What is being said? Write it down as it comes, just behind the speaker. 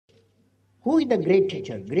Who is the great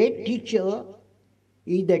teacher? Great teacher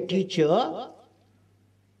is the teacher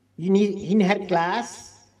in her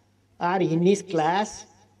class or in his class.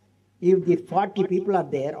 If the 40 people are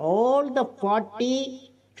there, all the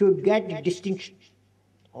 40 should get distinction.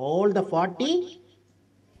 All the 40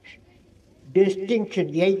 distinction,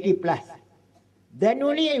 80 plus. Then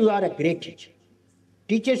only you are a great teacher.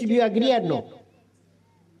 Teachers, do you agree or no?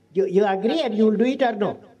 You agree and you will do it or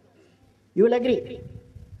no? You will agree.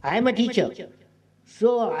 I am a teacher.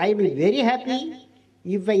 So I will be very happy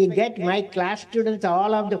if I get my class students,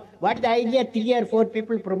 all of them. What the idea? 3 or 4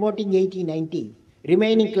 people promoting 80, 90.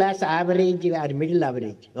 Remaining class average or middle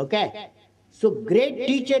average. Okay? So great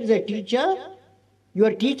teacher is a teacher.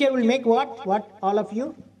 Your teacher will make what? What all of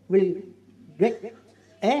you will get?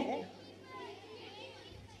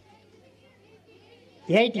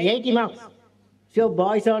 80 marks. So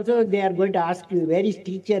boys also, they are going to ask you, where is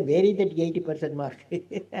teacher? Where is that 80% mark?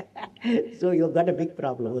 So you've got a big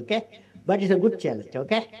problem, okay? But it's a good challenge,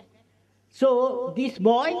 okay? So this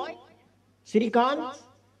boy, Srikant,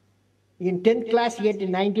 in 10th class, he had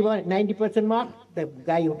 90% mark, the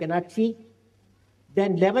guy who cannot see.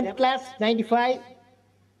 Then 11th class, 95.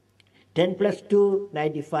 10 plus 2,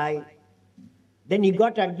 95. Then he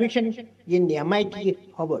got admission in MIT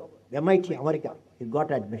Harvard, MIT America. He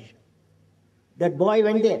got admission. That boy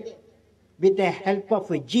went there with the help of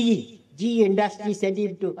GE. GE Industry sent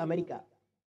him to America.